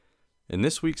In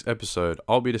this week's episode,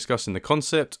 I'll be discussing the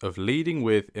concept of leading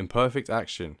with imperfect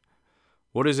action.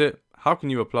 What is it? How can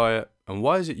you apply it? And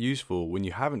why is it useful when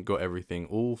you haven't got everything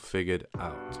all figured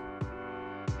out?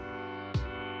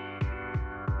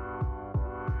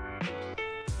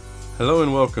 Hello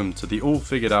and welcome to the All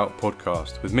Figured Out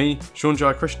podcast with me, Sean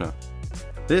Jai Krishna.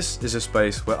 This is a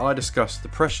space where I discuss the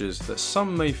pressures that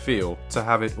some may feel to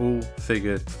have it all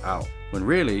figured out, when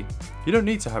really, you don't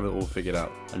need to have it all figured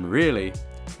out, and really,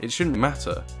 it shouldn't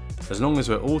matter, as long as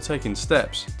we're all taking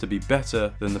steps to be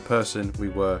better than the person we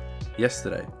were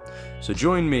yesterday. So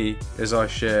join me as I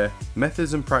share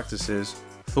methods and practices,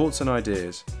 thoughts and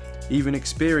ideas, even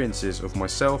experiences of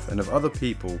myself and of other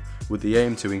people with the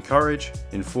aim to encourage,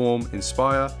 inform,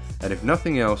 inspire, and if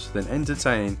nothing else, then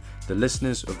entertain the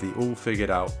listeners of the All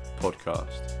Figured Out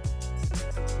podcast.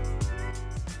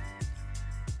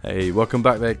 Hey, welcome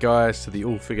back there guys to the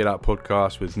All Figured Out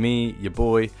podcast with me, your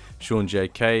boy, Sean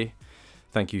JK.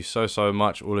 Thank you so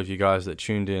much, all of you guys that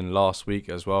tuned in last week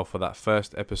as well for that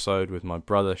first episode with my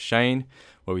brother Shane,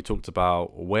 where we talked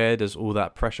about where does all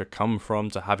that pressure come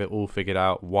from to have it all figured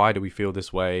out, why do we feel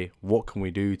this way, what can we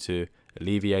do to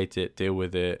alleviate it, deal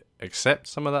with it, accept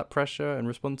some of that pressure and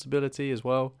responsibility as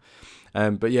well.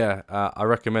 I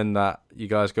recommend that you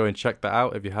guys go and check that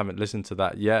out if you haven't listened to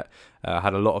that yet. I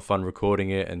had a lot of fun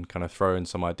recording it and kind of throwing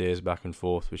some ideas back and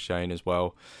forth with Shane as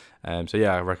well. I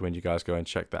recommend you guys go and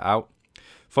check that out.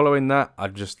 Following that,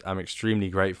 I'm extremely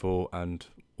grateful and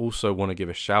also want to give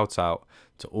a shout out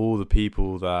to all the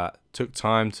people that took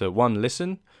time to, one,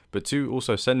 listen, but two,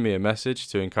 also send me a message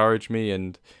to encourage me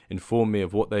and inform me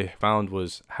of what they found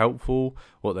was helpful,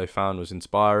 what they found was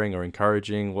inspiring or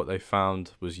encouraging, what they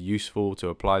found was useful to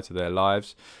apply to their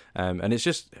lives. And it's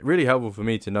just really helpful for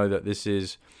me to know that this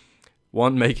is,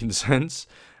 one, making sense,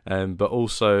 but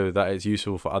also that it's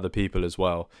useful for other people as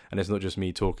well. And it's not just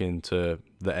me talking to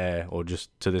the air or just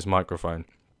to this microphone.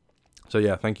 So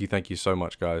yeah, thank you so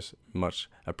much, guys. Much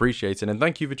appreciated. And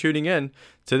thank you for tuning in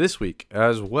to this week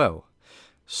as well.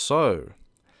 So,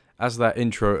 as that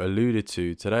intro alluded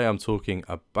to, today I'm talking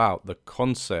about the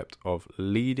concept of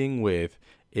leading with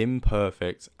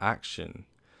imperfect action.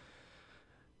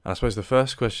 And I suppose the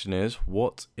first question is,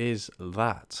 what is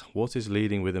that? What is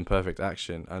leading with imperfect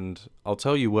action? And I'll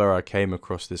tell you where I came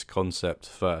across this concept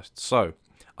first. So,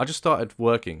 I just started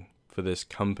working for this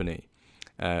company,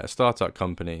 a startup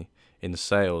company in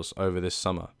sales over this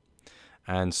summer.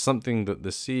 And something that the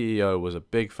CEO was a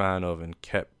big fan of and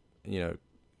kept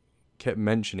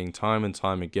mentioning time and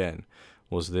time again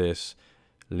was this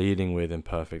leading with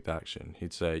imperfect action.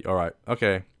 He'd say, all right,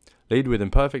 okay, lead with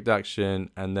imperfect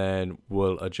action and then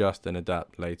we'll adjust and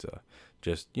adapt later.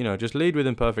 Just lead with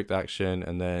imperfect action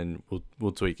and then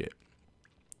we'll tweak it.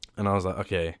 And I was like,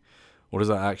 okay, what does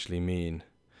that actually mean?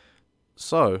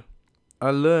 So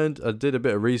I did a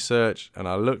bit of research and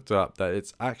I looked up that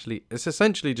it's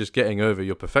essentially just getting over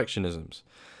your perfectionisms.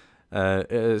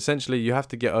 Essentially, you have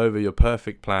to get over your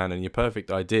perfect plan and your perfect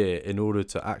idea in order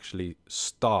to actually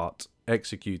start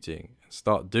executing,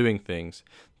 start doing things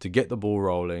to get the ball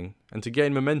rolling and to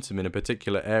gain momentum in a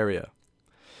particular area.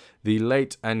 The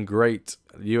late and great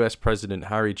US President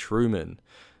Harry Truman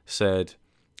said,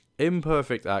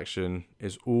 "Imperfect action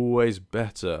is always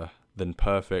better than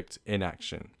perfect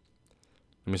inaction."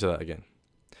 Let me say that again.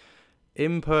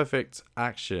 Imperfect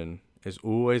action is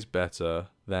always better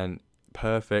than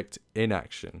perfect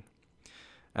inaction.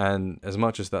 And as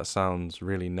much as that sounds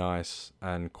really nice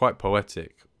and quite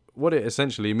poetic, what it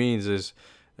essentially means is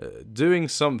doing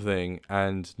something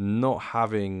and not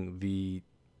having the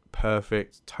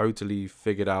perfect, totally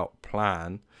figured out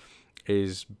plan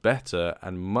is better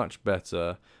and much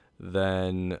better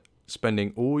than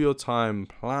spending all your time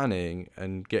planning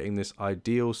and getting this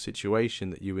ideal situation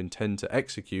that you intend to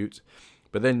execute,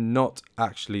 but then not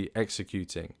actually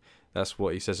executing. That's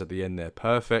what he says at the end there,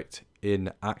 perfect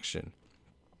in action.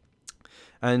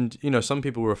 And, some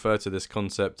people refer to this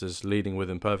concept as leading with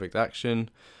imperfect action.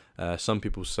 Some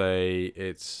people say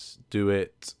it's do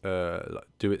it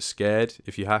scared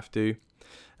if you have to.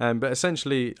 But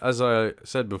essentially, as I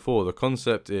said before, the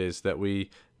concept is that we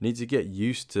need to get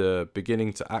used to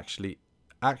beginning to actually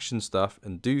action stuff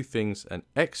and do things and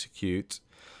execute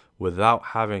without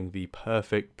having the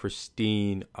perfect,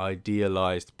 pristine,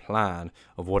 idealized plan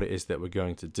of what it is that we're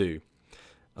going to do.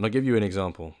 And I'll give you an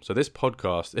example. So this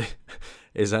podcast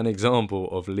is an example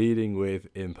of leading with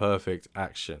imperfect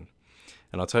action.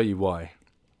 And I'll tell you why.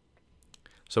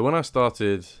 So when I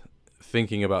started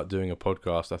thinking about doing a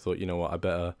podcast, I thought, you know what, I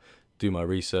better do my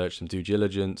research, some due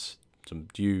diligence,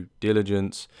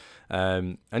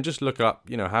 and just look up,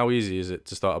 how easy is it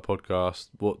to start a podcast?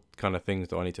 What kind of things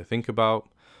do I need to think about?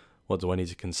 What do I need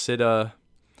to consider?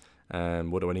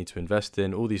 And what do I need to invest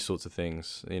in? All these sorts of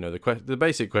things. The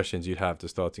basic questions you'd have to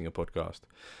starting a podcast.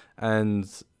 And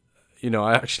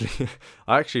I actually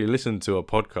I actually listened to a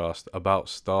podcast about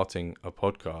starting a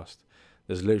podcast.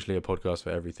 There's literally a podcast for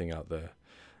everything out there.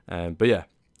 But yeah,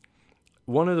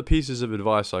 one of the pieces of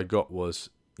advice I got was,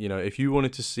 if you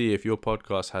wanted to see if your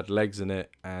podcast had legs in it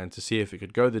and to see if it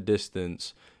could go the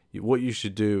distance, what you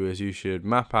should do is you should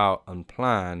map out and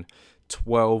plan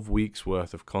 12 weeks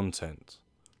worth of content.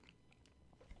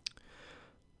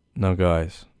 Now,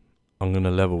 guys, I'm going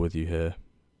to level with you here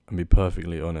and be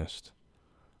perfectly honest.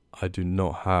 I do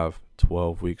not have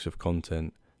 12 weeks of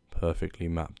content perfectly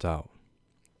mapped out.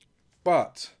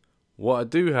 But what I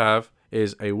do have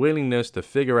is a willingness to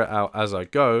figure it out as I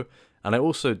go. And I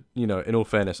also, in all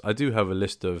fairness, I do have a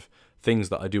list of things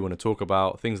that I do want to talk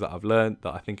about, things that I've learned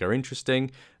that I think are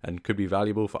interesting and could be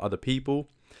valuable for other people.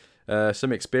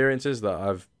 Some experiences that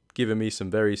have given me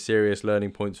some very serious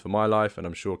learning points for my life, and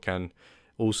I'm sure can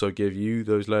also give you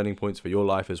those learning points for your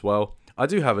life as well. I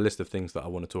do have a list of things that I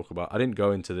want to talk about. I didn't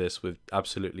go into this with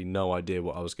absolutely no idea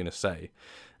what I was going to say.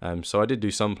 So I did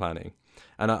do some planning.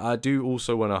 And I do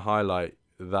also want to highlight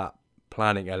that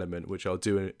planning element, which I'll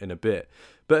do in a bit.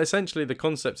 But essentially the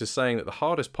concept is saying that the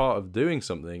hardest part of doing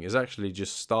something is actually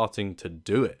just starting to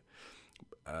do it.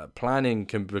 Planning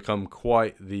can become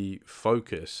quite the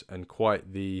focus and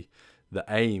quite the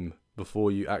aim before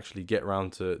you actually get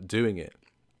around to doing it.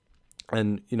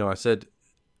 And, I said,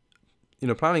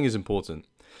 planning is important.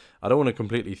 I don't want to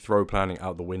completely throw planning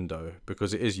out the window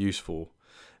because it is useful.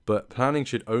 But planning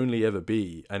should only ever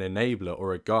be an enabler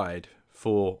or a guide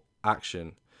for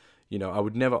action. I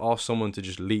would never ask someone to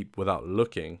just leap without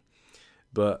looking.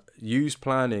 But use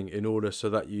planning in order so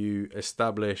that you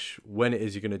establish when it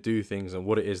is you're going to do things and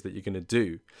what it is that you're going to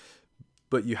do.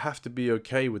 But you have to be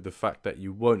okay with the fact that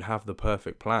you won't have the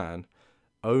perfect plan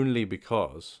only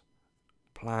because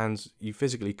plans, you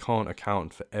physically can't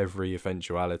account for every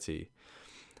eventuality.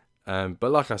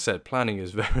 But like I said, planning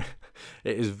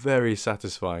is very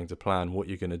satisfying to plan what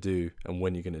you're going to do and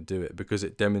when you're going to do it, because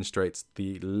it demonstrates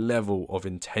the level of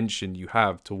intention you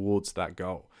have towards that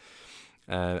goal.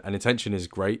 And intention is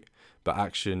great, but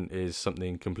action is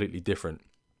something completely different.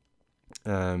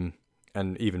 And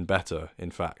even better,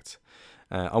 in fact.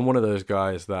 I'm one of those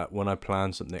guys that when I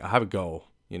plan something, I have a goal.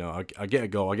 I get a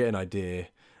goal, I get an idea,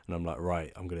 and I'm like,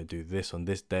 right, I'm going to do this on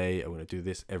this day. I'm going to do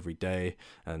this every day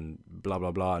and blah,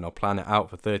 blah, blah. And I'll plan it out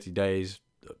for 30 days,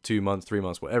 2 months, 3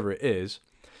 months, whatever it is.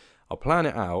 I'll plan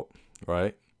it out,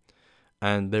 right?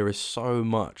 And there is so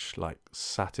much like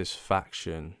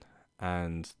satisfaction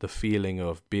and the feeling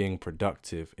of being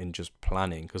productive in just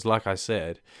planning. Because like I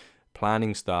said,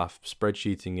 planning stuff,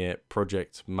 spreadsheeting it,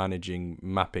 project managing,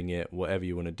 mapping it, whatever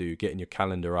you want to do, getting your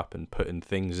calendar up and putting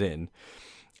things in,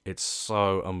 it's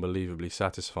so unbelievably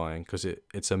satisfying because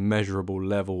it's a measurable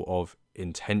level of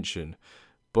intention.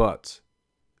 But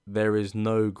there is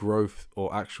no growth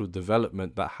or actual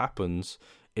development that happens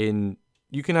in...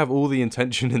 You can have all the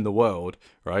intention in the world,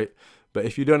 right? But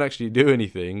if you don't actually do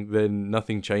anything, then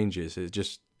nothing changes. It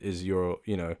just is your,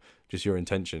 just your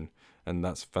intention. And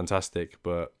that's fantastic.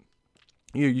 But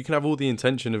you can have all the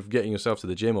intention of getting yourself to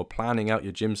the gym or planning out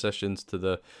your gym sessions to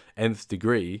the nth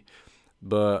degree,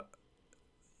 but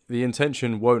the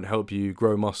intention won't help you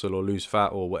grow muscle or lose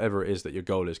fat or whatever it is that your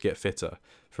goal is, get fitter,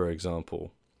 for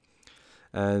example.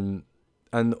 And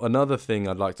another thing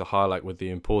I'd like to highlight with the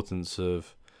importance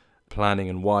of planning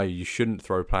and why you shouldn't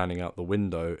throw planning out the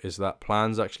window is that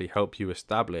plans actually help you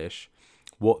establish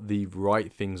what the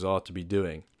right things are to be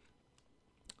doing.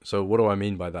 So what do I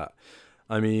mean by that?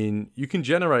 I mean, you can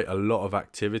generate a lot of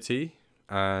activity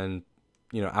and,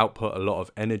 output a lot of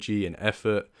energy and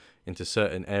effort into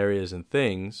certain areas and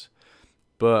things,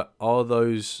 but are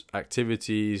those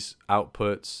activities,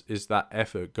 outputs, is that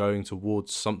effort going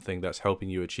towards something that's helping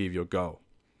you achieve your goal?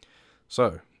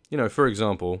 So, for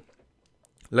example,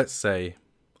 let's say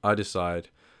I decide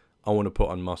I want to put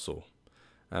on muscle.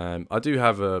 I do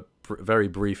have a very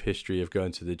brief history of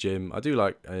going to the gym.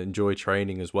 I enjoy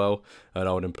training as well, and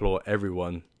I would implore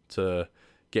everyone to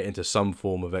get into some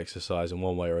form of exercise in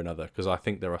one way or another, because I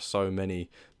think there are so many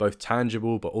both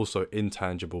tangible but also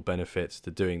intangible benefits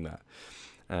to doing that,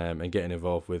 and getting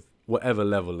involved with whatever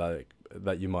level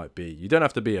that you might be. You don't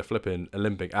have to be a flipping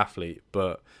Olympic athlete,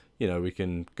 but we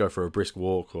can go for a brisk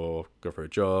walk or go for a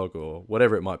jog or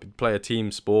whatever it might be, play a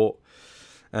team sport.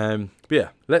 But yeah,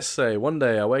 let's say one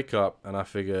day I wake up and I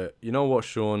figure, you know what,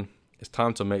 Sean, it's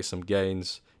time to make some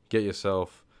gains, get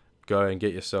yourself going,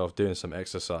 get yourself doing some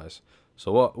exercise.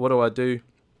 So what do?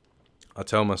 I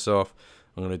tell myself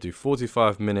I'm going to do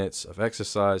 45 minutes of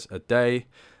exercise a day,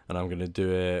 and I'm going to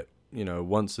do it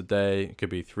once a day, it could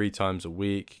be 3 times a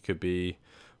week, could be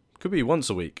once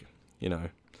a week,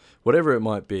 whatever it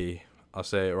might be. I'll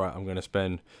say, all right, I'm going to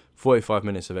spend 45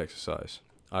 minutes of exercise.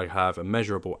 I have a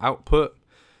measurable output,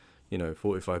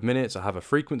 45 minutes. I have a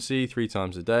frequency 3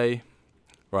 times a day.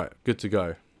 Right, good to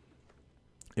go.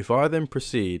 If I then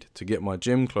proceed to get my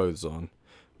gym clothes on,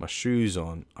 my shoes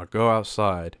on, I go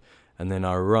outside, and then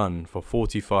I run for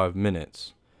 45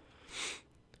 minutes.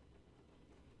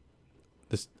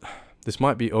 This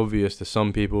might be obvious to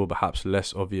some people, perhaps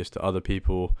less obvious to other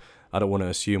people. I don't want to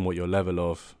assume what your level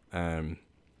of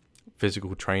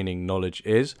physical training knowledge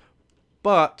is,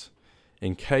 but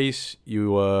in case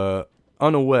you were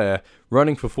unaware,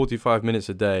 running for 45 minutes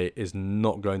a day is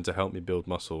not going to help me build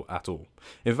muscle at all.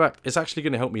 In fact, it's actually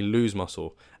going to help me lose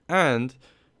muscle, and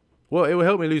well, it will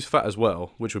help me lose fat as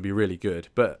well, which would be really good,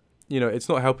 but it's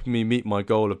not helping me meet my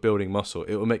goal of building muscle.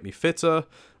 It will make me fitter.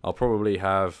 I'll probably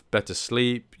have better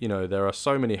sleep. There are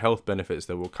so many health benefits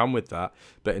that will come with that.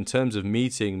 But in terms of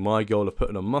meeting my goal of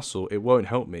putting on muscle, it won't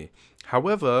help me.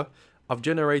 However, I've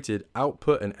generated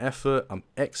output and effort. I'm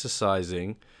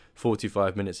exercising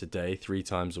 45 minutes a day, 3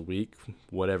 times a week,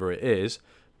 whatever it is.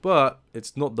 But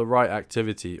it's not the right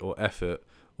activity or effort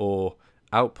or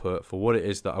output for what it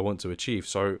is that I want to achieve.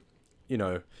 So,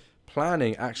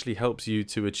 planning actually helps you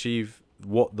to achieve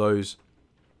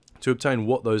obtain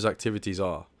what those activities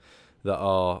are that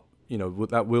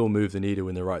will move the needle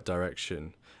in the right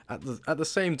direction. At the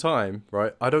same time,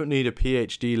 right, I don't need a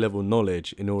PhD level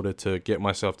knowledge in order to get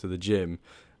myself to the gym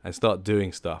and start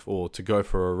doing stuff or to go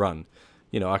for a run.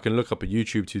 I can look up a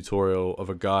YouTube tutorial of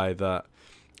a guy that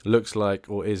looks like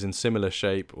or is in similar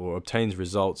shape or obtains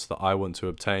results that I want to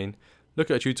obtain. Look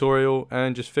at a tutorial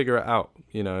and just figure it out,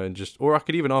 or I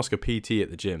could even ask a PT at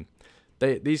the gym.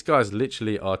 These guys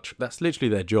literally that's literally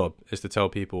their job, is to tell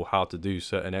people how to do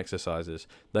certain exercises.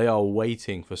 They are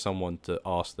waiting for someone to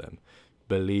ask them.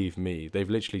 Believe me, they've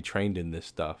literally trained in this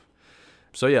stuff.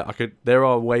 So yeah, there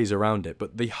are ways around it,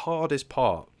 but the hardest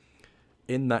part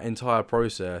in that entire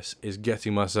process is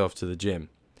getting myself to the gym,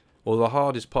 or the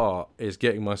hardest part is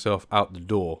getting myself out the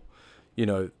door.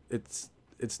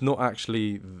 It's not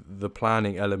actually the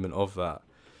planning element of that.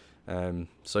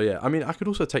 So yeah, I could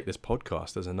also take this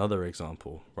podcast as another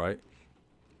example, right?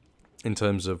 In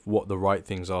terms of what the right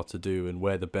things are to do and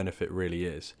where the benefit really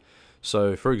is.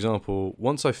 So for example,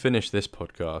 once I finish this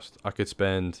podcast, I could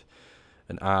spend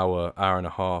an hour, hour and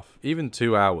a half, even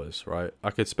 2 hours, right?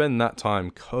 I could spend that time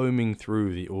combing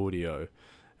through the audio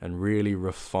and really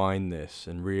refine this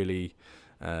and really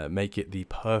make it the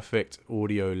perfect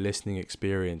audio listening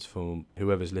experience for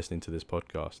whoever's listening to this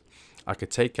podcast. I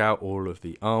could take out all of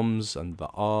the ums and the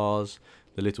ahs,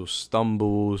 the little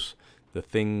stumbles, the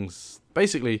things.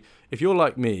 Basically, if you're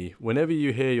like me, whenever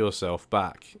you hear yourself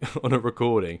back on a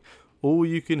recording, all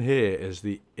you can hear is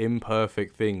the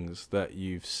imperfect things that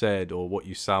you've said or what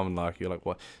you sound like. You're like,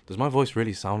 what? Does my voice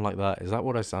really sound like that? Is that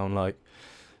what I sound like?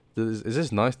 Is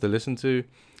this nice to listen to?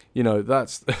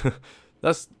 That's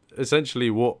that's essentially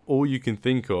what all you can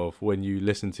think of when you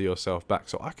listen to yourself back.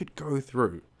 So I could go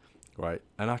through, right,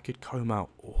 and I could comb out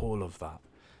all of that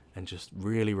and just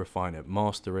really refine it,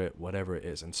 master it, whatever it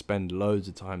is, and spend loads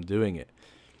of time doing it.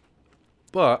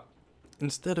 But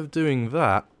instead of doing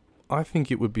that, I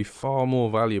think it would be far more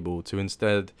valuable to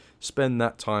instead spend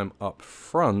that time up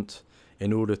front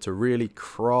in order to really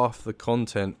craft the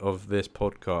content of this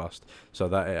podcast so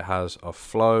that it has a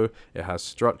flow, it has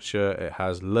structure, it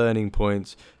has learning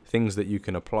points, things that you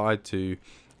can apply to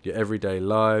your everyday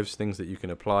lives, things that you can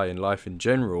apply in life in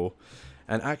general,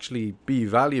 and actually be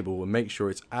valuable and make sure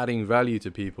it's adding value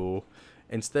to people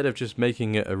instead of just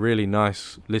making it a really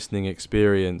nice listening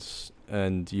experience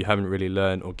and you haven't really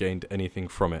learned or gained anything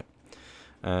from it.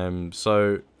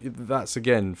 So that's,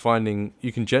 again, finding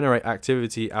you can generate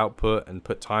activity output and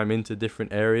put time into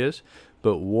different areas,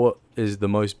 but what is the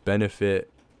most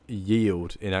benefit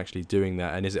yield in actually doing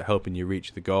that, and is it helping you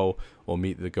reach the goal or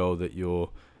meet the goal that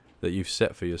you've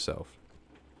set for yourself?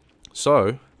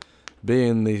 So,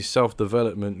 being the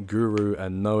self-development guru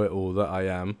and know-it-all that I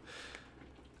am,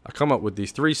 I come up with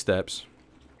these 3 steps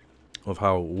of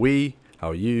how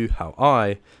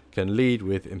I can lead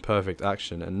with imperfect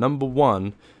action. And number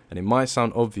 1, and it might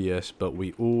sound obvious, but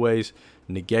we always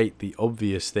negate the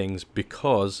obvious things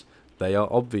because they are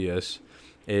obvious,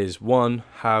 is 1,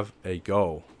 have a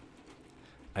goal.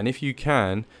 And if you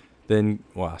can, then,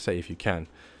 I say if you can,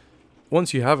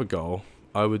 once you have a goal,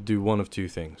 I would do one of 2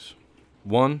 things.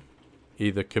 1,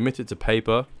 either commit it to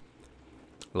paper,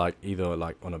 either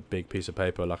on a big piece of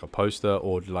paper, like a poster,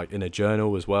 or like in a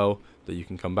journal as well that you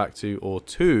can come back to. Or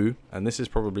 2, and this is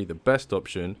probably the best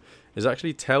option, is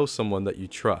actually tell someone that you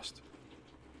trust.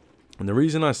 And the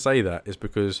reason I say that is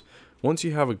because once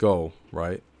you have a goal,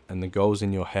 right, and the goal's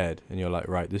in your head, and you're like,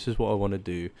 right, this is what I want to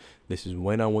do, this is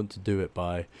when I want to do it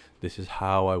by, this is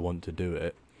how I want to do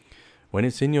it. When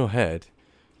it's in your head,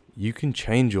 you can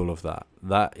change all of that.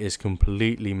 That is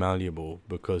completely malleable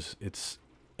because it's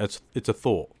a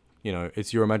thought. You know,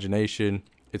 it's your imagination.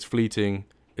 It's fleeting.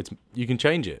 You can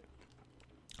change it.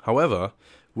 However,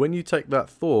 when you take that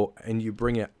thought and you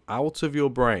bring it out of your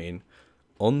brain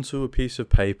onto a piece of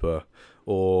paper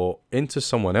or into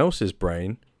someone else's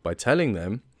brain by telling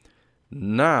them,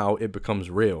 now it becomes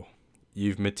real.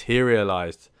 You've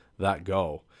materialized that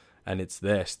goal and it's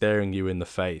there staring you in the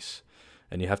face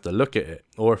and you have to look at it.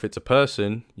 Or if it's a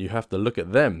person, you have to look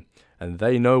at them and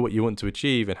they know what you want to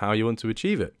achieve and how you want to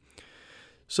achieve it.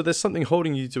 So there's something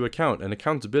holding you to account, and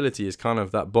accountability is kind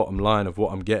of that bottom line of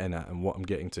what I'm getting at and what I'm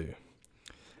getting to.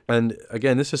 And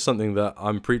again, this is something that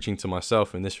I'm preaching to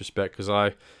myself in this respect, because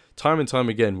I, time and time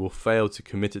again, will fail to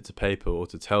commit it to paper or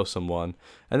to tell someone,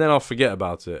 and then I'll forget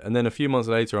about it. And then a few months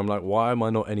later, I'm like, why am I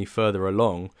not any further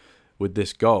along with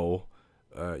this goal?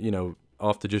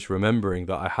 After just remembering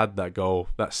that I had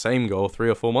that same goal 3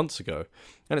 or 4 months ago.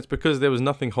 And it's because there was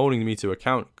nothing holding me to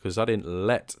account, because I didn't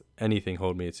let anything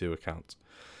hold me to account.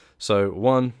 So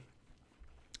 1,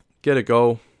 get a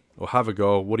goal or have a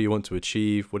goal. What do you want to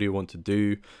achieve? What do you want to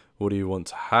do? What do you want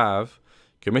to have?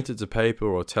 Commit it to paper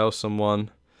or tell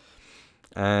someone.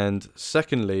 And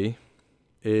secondly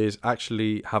is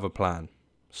actually have a plan.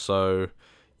 So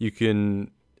you can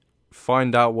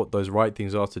find out what those right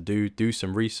things are to do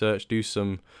some research, do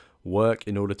some work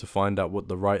in order to find out what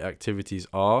the right activities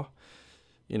are.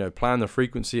 You know, plan the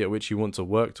frequency at which you want to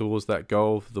work towards that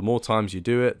goal. The more times you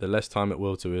do it, the less time it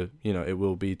will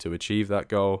be to achieve that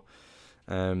goal.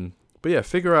 But yeah,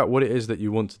 figure out what it is that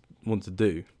you want to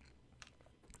do.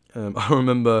 I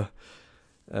remember,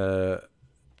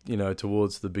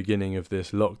 towards the beginning of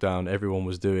this lockdown, everyone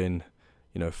was doing,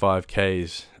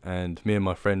 5Ks, and me and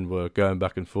my friend were going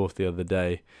back and forth the other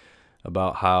day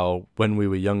about how when we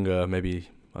were younger, maybe,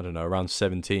 I don't know, around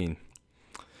 17,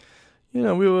 we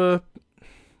were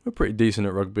pretty decent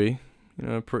at rugby,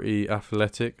 pretty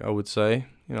athletic, I would say.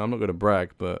 I'm not going to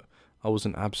brag, but I was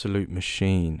an absolute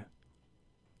machine.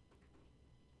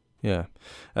 Yeah.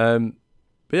 But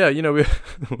yeah, we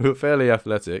were fairly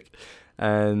athletic,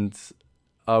 and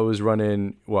I was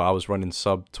running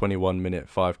sub 21 minute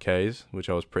 5Ks,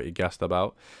 which I was pretty gassed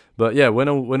about. But yeah, when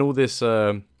all this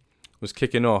was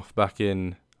kicking off back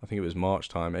in, I think it was March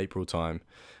time, April time,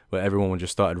 where everyone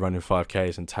just started running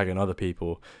 5Ks and tagging other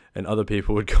people, and other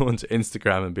people would go onto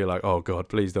Instagram and be like, oh God,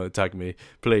 please don't tag me.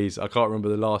 Please, I can't remember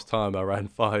the last time I ran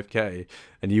 5K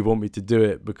and you want me to do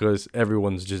it because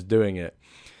everyone's just doing it.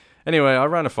 Anyway, I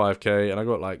ran a 5K and I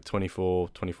got like 24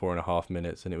 and a half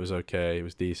minutes, and it was okay. It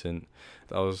was decent.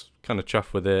 I was kind of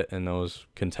chuffed with it and I was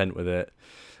content with it.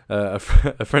 A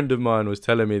friend of mine was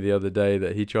telling me the other day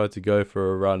that he tried to go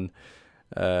for a run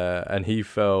and he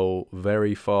fell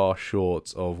very far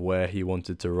short of where he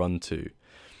wanted to run to.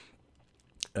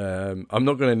 I'm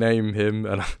not going to name him,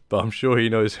 but I'm sure he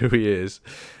knows who he is.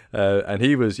 And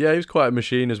he was quite a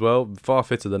machine as well, far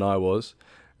fitter than I was.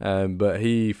 But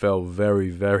he fell very,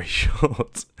 very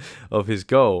short of his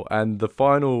goal. And the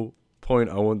final point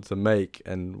I want to make,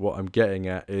 and what I'm getting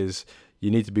at, is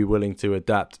you need to be willing to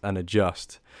adapt and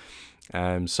adjust.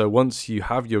 So once you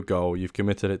have your goal, you've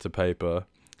committed it to paper,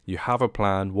 you have a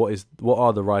plan. What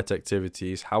are the right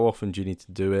activities? How often do you need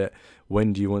to do it?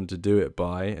 When do you want to do it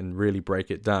by? And really break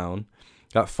it down.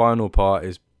 That final part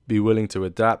is be willing to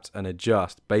adapt and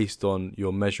adjust based on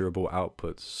your measurable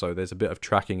outputs. So there's a bit of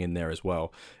tracking in there as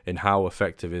well, in how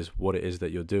effective is what it is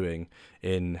that you're doing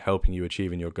in helping you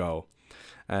achieving your goal.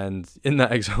 And in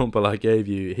that example I gave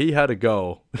you, he had a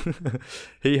goal.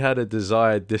 He had a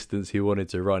desired distance he wanted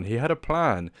to run. He had a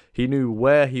plan. He knew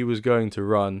where he was going to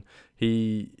run.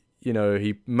 He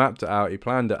mapped it out. He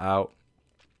planned it out.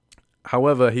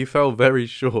 However, he fell very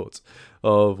short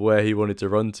of where he wanted to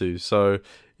run to. So,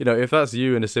 if that's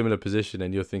you in a similar position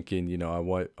and you're thinking, I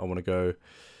want to go,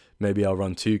 maybe I'll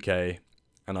run 2K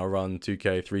and I'll run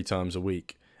 2K 3 times a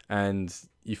week, and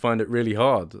you find it really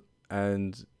hard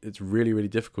and it's really, really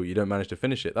difficult. You don't manage to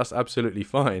finish it. That's absolutely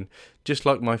fine. Just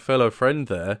like my fellow friend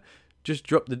there, just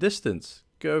drop the distance.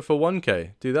 Go for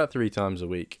 1K, do that 3 times a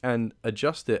week and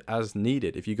adjust it as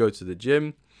needed. If you go to the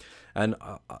gym, and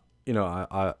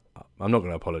I'm not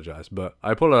going to apologize, but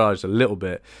I apologize a little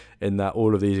bit in that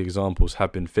all of these examples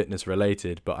have been fitness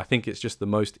related, but I think it's just the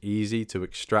most easy to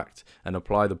extract and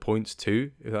apply the points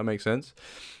to, if that makes sense.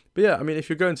 But yeah, if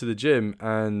you're going to the gym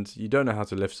and you don't know how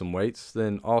to lift some weights,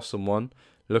 then ask someone,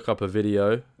 look up a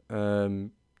video,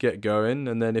 get going,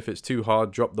 and then if it's too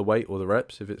hard, drop the weight or the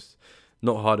reps. If it's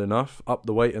not hard enough, up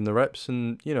the weight and the reps,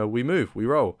 and we move, we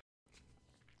roll.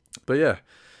 But yeah,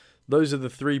 those are the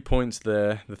 3 points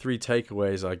there, the 3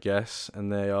 takeaways, I guess,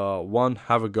 and they are: 1,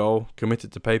 have a goal, commit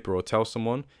it to paper or tell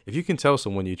someone. If you can tell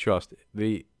someone you trust,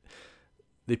 the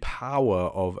power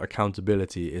of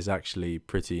accountability is actually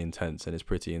pretty intense, and it's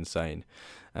pretty insane.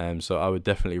 So I would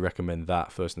definitely recommend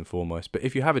that first and foremost. But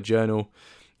if you have a journal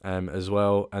as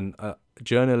well, and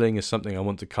journaling is something I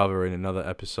want to cover in another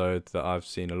episode that I've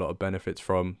seen a lot of benefits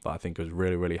from, that I think was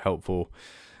really, really helpful,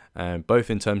 both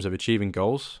in terms of achieving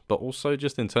goals, but also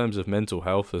just in terms of mental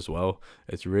health as well.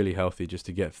 It's really healthy just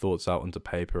to get thoughts out onto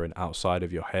paper and outside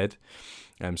of your head.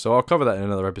 So I'll cover that in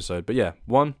another episode. But yeah,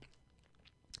 1,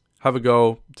 have a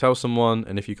goal, tell someone,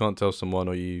 and if you can't tell someone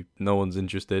or no one's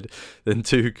interested, then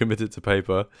 2, commit it to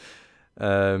paper.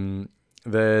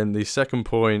 Then the second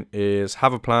point is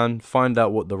have a plan, find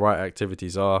out what the right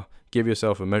activities are, give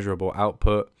yourself a measurable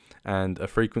output and a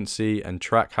frequency, and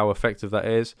track how effective that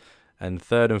is. And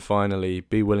third and finally,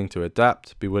 be willing to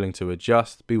adapt, be willing to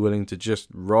adjust, be willing to just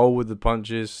roll with the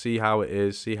punches, see how it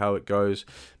is, see how it goes.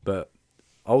 But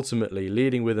ultimately,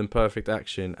 leading with imperfect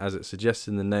action, as it suggests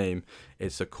in the name,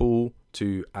 it's a call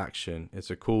to action.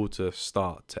 It's a call to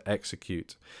start, to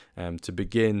execute, to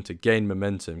begin, to gain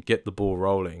momentum, get the ball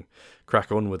rolling,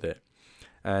 crack on with it.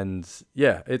 And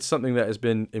yeah, it's something that has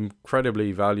been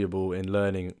incredibly valuable in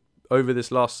learning over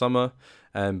this last summer,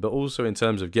 but also in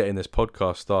terms of getting this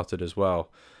podcast started as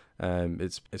well.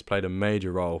 It's played a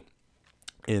major role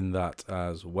in that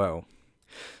as well.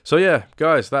 So yeah,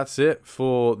 guys, that's it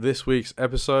for this week's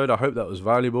episode. I hope that was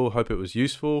valuable. I hope it was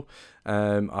useful.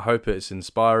 I hope it's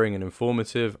inspiring and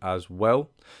informative as well.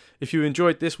 If you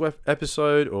enjoyed this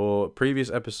episode or previous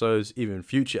episodes, even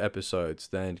future episodes,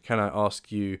 then can I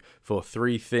ask you for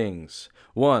 3 things?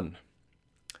 1,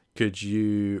 could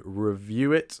you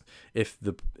review it? If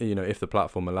the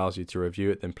platform allows you to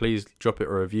review it, then please drop it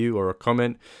a review or a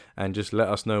comment and just let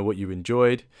us know what you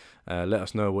enjoyed. Let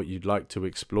us know what you'd like to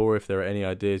explore, if there are any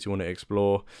ideas you want to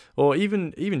explore, or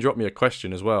even drop me a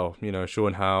question as well.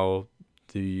 Sean,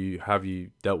 have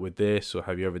you dealt with this, or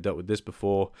have you ever dealt with this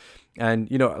before? And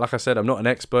like I said, I'm not an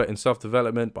expert in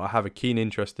self-development, but I have a keen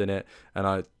interest in it, and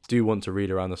I do want to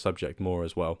read around the subject more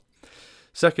as well.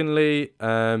 Secondly,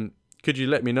 could you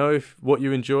let me know what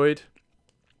you enjoyed,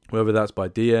 whether that's by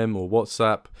DM or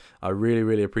WhatsApp? I really,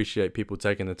 really appreciate people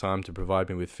taking the time to provide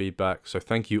me with feedback. So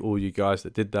thank you all you guys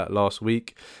that did that last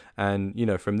week. And,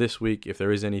 from this week, if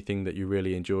there is anything that you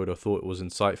really enjoyed or thought was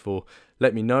insightful,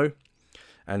 let me know.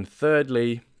 And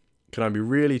thirdly, can I be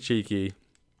really cheeky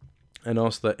and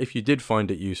ask that if you did find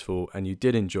it useful and you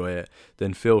did enjoy it,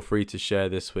 then feel free to share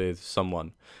this with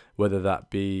someone, whether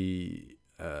that be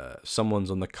someone's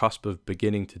on the cusp of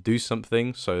beginning to do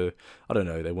something. So I don't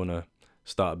know, they want to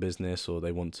start a business, or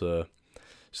they want to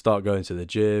start going to the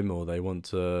gym, or they want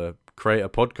to create a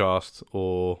podcast,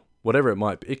 or whatever it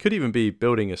might be. It could even be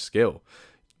building a skill.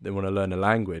 They want to learn a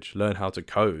language, learn how to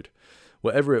code,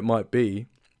 whatever it might be.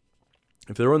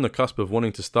 If they're on the cusp of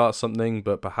wanting to start something,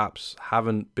 but perhaps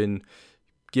haven't been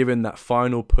given that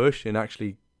final push in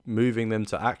actually moving them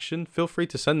to action, feel free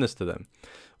to send this to them,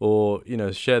 or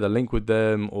share the link with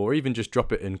them, or even just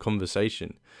drop it in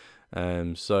conversation.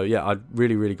 So yeah, I'd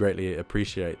really, really greatly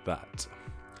appreciate that.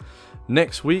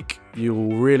 Next week,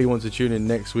 you'll really want to tune in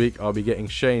next week. I'll be getting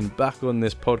Shane back on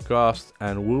this podcast,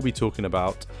 and we'll be talking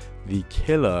about the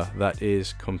killer that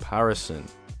is comparison.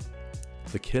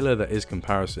 The killer that is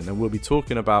comparison. And we'll be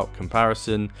talking about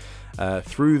comparison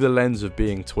through the lens of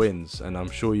being twins. And I'm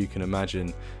sure you can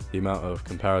imagine the amount of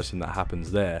comparison that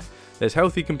happens there. There's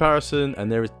healthy comparison,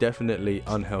 and there is definitely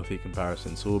unhealthy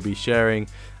comparison. So we'll be sharing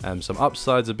some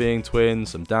upsides of being twins,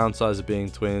 some downsides of being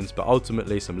twins, but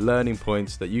ultimately some learning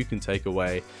points that you can take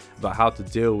away about how to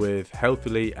deal with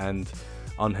healthily and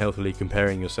unhealthily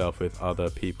comparing yourself with other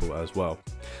people as well.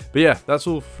 But yeah, that's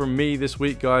all from me this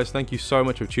week, guys. Thank you so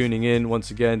much for tuning in. Once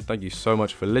again, thank you so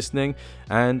much for listening,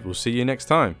 and we'll see you next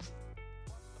time.